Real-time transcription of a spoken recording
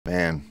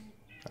Man,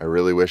 I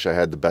really wish I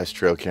had the best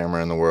trail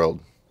camera in the world.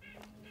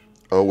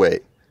 Oh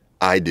wait,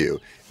 I do.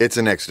 It's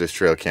an Exodus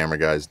trail camera,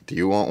 guys. Do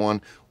you want one?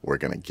 We're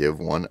gonna give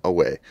one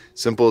away.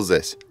 Simple as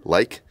this: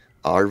 like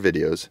our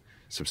videos,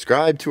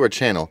 subscribe to our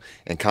channel,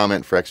 and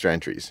comment for extra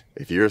entries.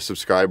 If you're a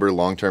subscriber,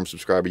 long-term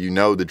subscriber, you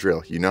know the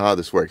drill. You know how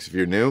this works. If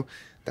you're new,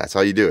 that's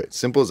how you do it.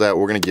 Simple as that.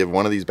 We're gonna give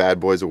one of these bad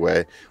boys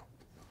away.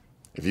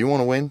 If you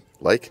want to win,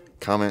 like,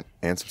 comment,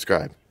 and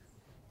subscribe.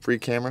 Free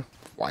camera?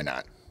 Why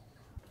not?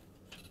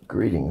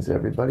 Greetings,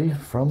 everybody,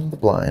 from the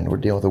blind. We're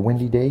dealing with a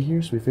windy day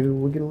here, so we figured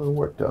we'll get a little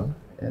work done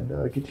and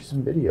get you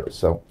some videos.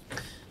 So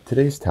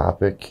today's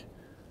topic,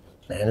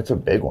 man, it's a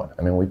big one.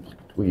 I mean,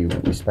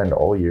 we spend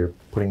all year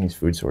putting these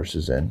food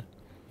sources in.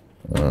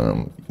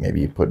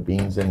 Maybe you put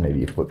beans in, maybe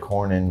you put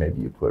corn in,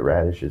 maybe you put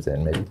radishes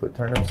in, maybe you put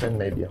turnips in,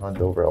 maybe you hunt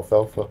over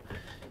alfalfa.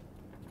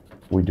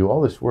 We do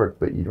all this work,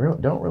 but you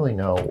don't really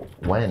know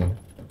when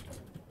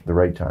the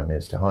right time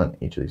is to hunt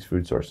each of these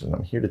food sources. And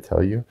I'm here to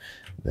tell you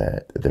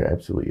that there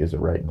absolutely is a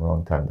right and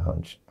wrong time to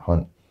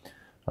hunt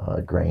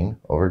grain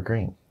over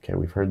green. Okay,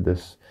 we've heard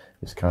this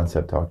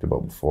concept talked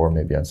about before,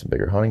 maybe on some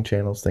bigger hunting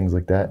channels, things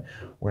like that.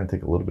 We're going to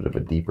take a little bit of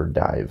a deeper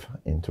dive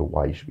into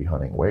why you should be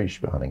hunting, where you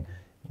should be hunting,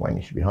 when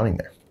you should be hunting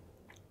there.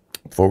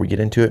 Before we get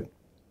into it,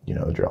 you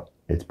know the drill.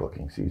 It's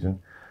booking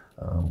season.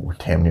 We're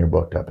damn near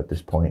booked up at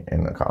this point,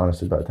 and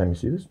honestly, by the time you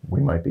see this,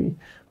 we might be,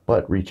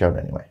 but reach out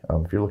anyway.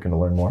 If you're looking to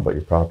learn more about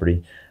your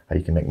property, how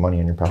you can make money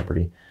on your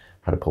property,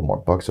 how to pull more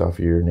bucks off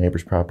of your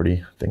neighbor's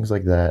property, things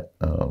like that,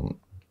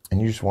 and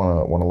you just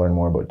want to learn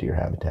more about deer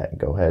habitat,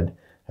 go ahead,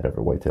 head over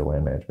to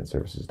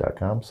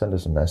whitetaillandmanagementservices.com, send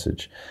us a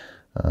message,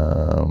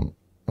 and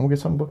we'll get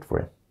something booked for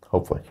you.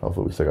 Hopefully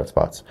we still got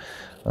spots.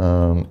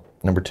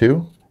 Number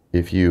two,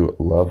 if you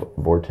love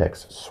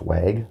Vortex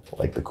swag,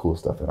 like the cool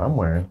stuff that I'm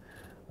wearing,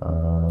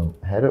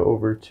 head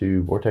over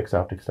to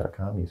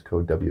vortexoptics.com, use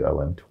code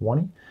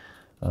WLM20.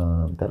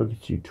 That'll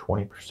get you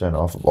 20%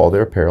 off of all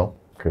their apparel.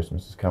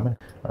 Christmas is coming.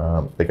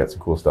 They got some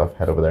cool stuff.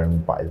 Head over there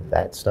and buy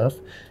that stuff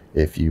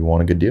if you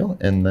want a good deal.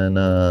 And then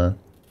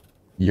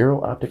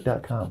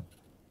eurooptic.com.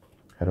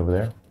 Head over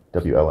there.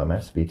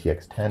 WLMS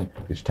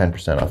VTX10 gets you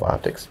 10% off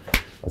optics.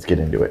 Let's get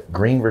into it.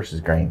 Green versus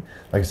grain.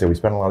 Like I said, we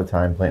spend a lot of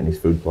time planting these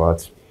food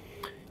plots.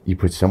 You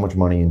put so much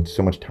money and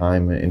so much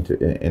time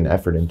and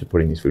effort into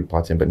putting these food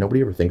plots in, but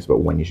nobody ever thinks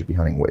about when you should be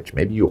hunting which.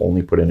 Maybe you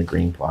only put in a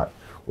green plot.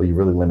 Well, you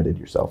really limited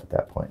yourself at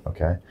that point,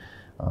 okay?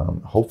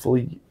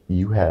 Hopefully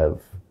you have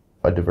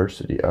a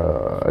diverse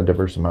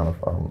amount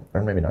of,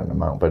 or maybe not an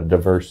amount, but a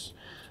diverse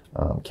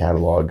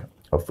catalog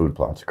of food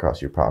plots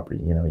across your property.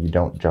 You know, you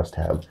don't just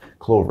have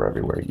clover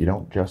everywhere. You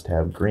don't just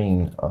have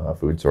green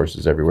food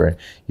sources everywhere.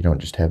 You don't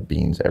just have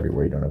beans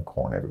everywhere. You don't have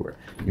corn everywhere.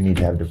 You need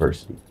to have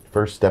diversity.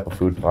 First step of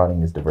food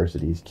plotting is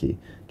diversity is key.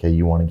 Okay,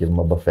 you want to give them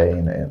a buffet,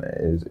 and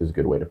is a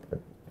good way to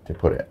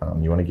put it.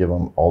 You want to give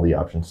them all the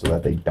options so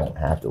that they don't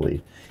have to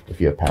leave.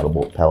 If you have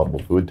palatable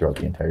food throughout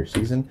the entire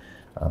season,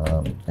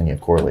 and you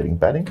have correlating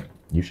bedding,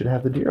 you should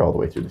have the deer all the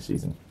way through the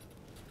season.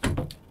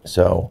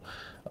 So,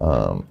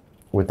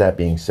 with that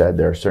being said,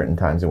 there are certain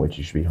times in which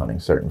you should be hunting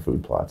certain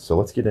food plots. So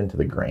let's get into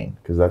the grain,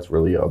 because that's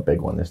really a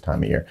big one this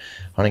time of year.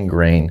 Hunting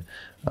grain,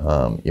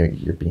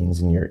 your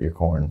beans and your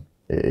corn.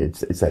 It's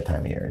that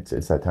time of year.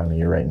 It's that time of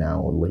year right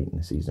now, late in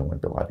the season, when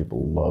a lot of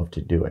people love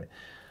to do it.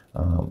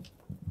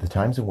 The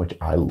times in which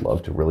I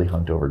love to really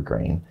hunt over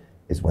grain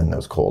is when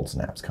those cold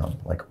snaps come.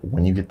 Like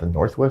when you get the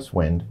northwest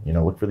wind, you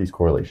know, look for these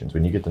correlations.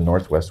 When you get the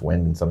northwest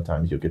wind, and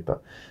sometimes you'll get the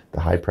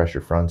high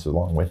pressure fronts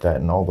along with that.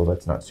 And although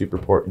that's not super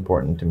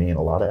important to me in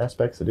a lot of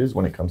aspects, it is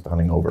when it comes to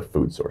hunting over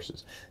food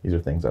sources. These are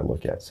things I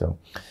look at. So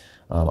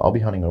I'll be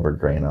hunting over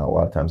grain a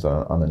lot of times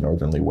on the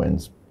northerly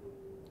winds,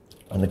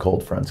 and the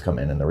cold fronts come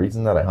in. And the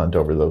reason that I hunt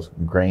over those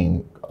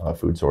grain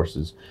food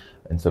sources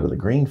instead of the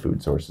green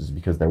food sources is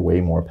because they're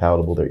way more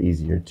palatable. They're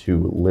easier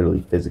to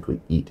literally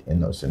physically eat in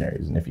those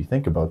scenarios. And if you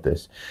think about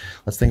this,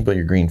 let's think about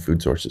your green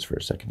food sources for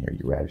a second here.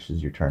 Your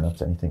radishes, your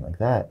turnips, anything like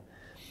that.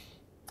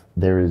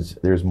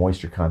 There's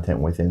moisture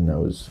content within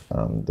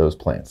those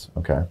plants,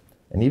 okay?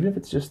 And even if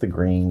it's just the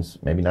greens,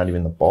 maybe not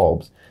even the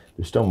bulbs,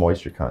 there's still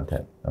moisture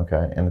content,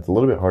 okay? And it's a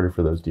little bit harder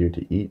for those deer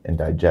to eat and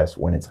digest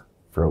when it's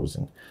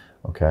frozen.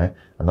 Okay.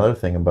 Another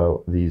thing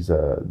about these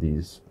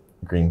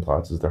green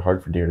plots is they're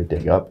hard for deer to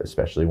dig up,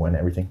 especially when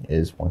everything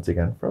is once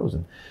again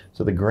frozen.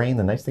 So the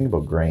nice thing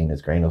about grain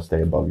is grain will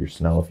stay above your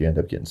snow if you end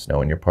up getting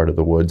snow in your part of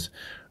the woods,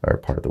 or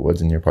part of the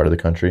woods in your part of the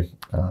country,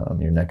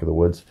 your neck of the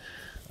woods.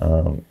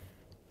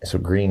 So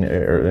green,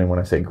 and when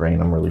I say grain,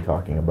 I'm really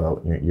talking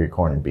about your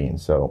corn and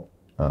beans. So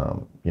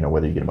you know,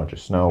 whether you get a bunch of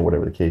snow,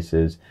 whatever the case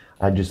is,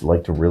 I just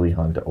like to really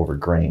hunt over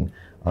grain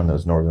on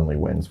those northerly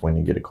winds when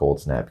you get a cold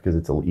snap, because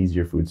it's an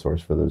easier food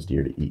source for those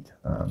deer to eat,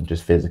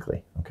 just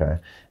physically, okay?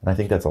 And I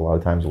think that's a lot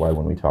of times why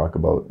when we talk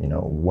about, you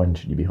know, when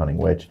should you be hunting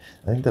which,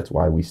 I think that's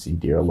why we see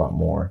deer a lot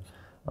more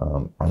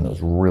on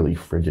those really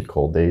frigid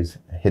cold days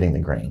hitting the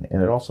grain.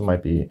 And it also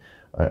might be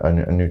a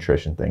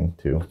nutrition thing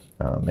too.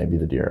 Maybe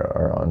the deer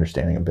are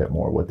understanding a bit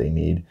more what they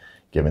need,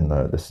 given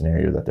the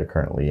scenario that they're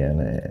currently in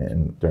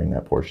and during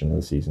that portion of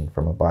the season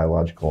from a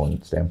biological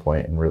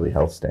standpoint and really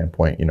health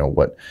standpoint. You know,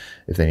 what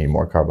if they need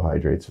more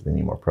carbohydrates, if they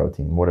need more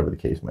protein, whatever the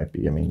case might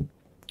be. I mean,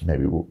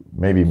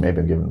 maybe I'm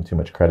giving them too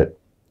much credit,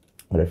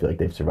 but I feel like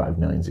they've survived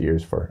millions of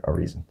years for a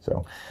reason.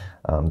 So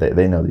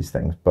they know these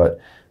things. But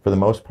for the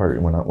most part,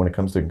 when it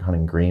comes to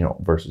hunting green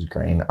versus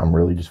grain, I'm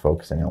really just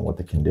focusing on what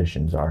the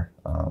conditions are,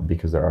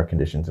 because there are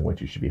conditions in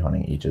which you should be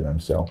hunting each of them.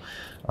 So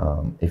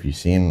if you've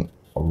seen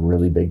a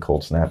really big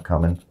cold snap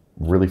coming,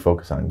 really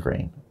focus on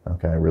grain.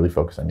 Okay, really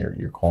focus on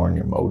your corn,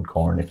 your mowed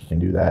corn, if you can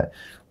do that,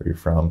 where you're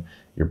from,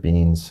 your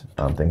beans,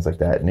 things like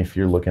that. And if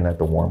you're looking at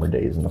the warmer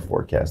days in the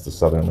forecast, the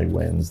southerly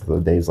winds, the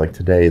days like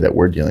today that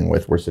we're dealing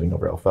with, we're sitting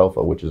over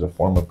alfalfa, which is a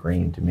form of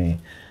green to me.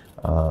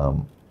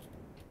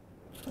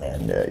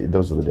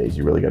 Those are the days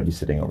you really got to be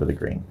sitting over the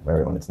green,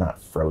 right, when it's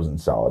not frozen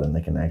solid and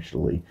they can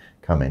actually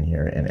come in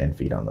here and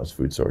feed on those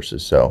food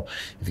sources. So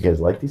if you guys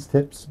like these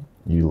tips,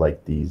 you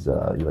like these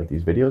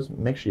videos,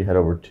 make sure you head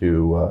over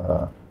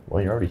to,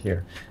 well, you're already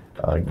here.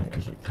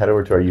 Head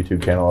over to our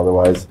YouTube channel.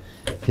 Otherwise,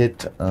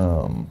 hit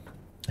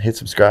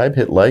subscribe,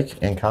 hit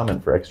like, and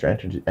comment for extra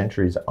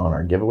entries on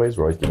our giveaways.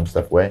 We're always giving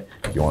stuff away.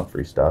 If you want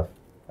free stuff,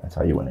 that's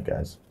how you win it,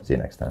 guys. See you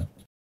next time.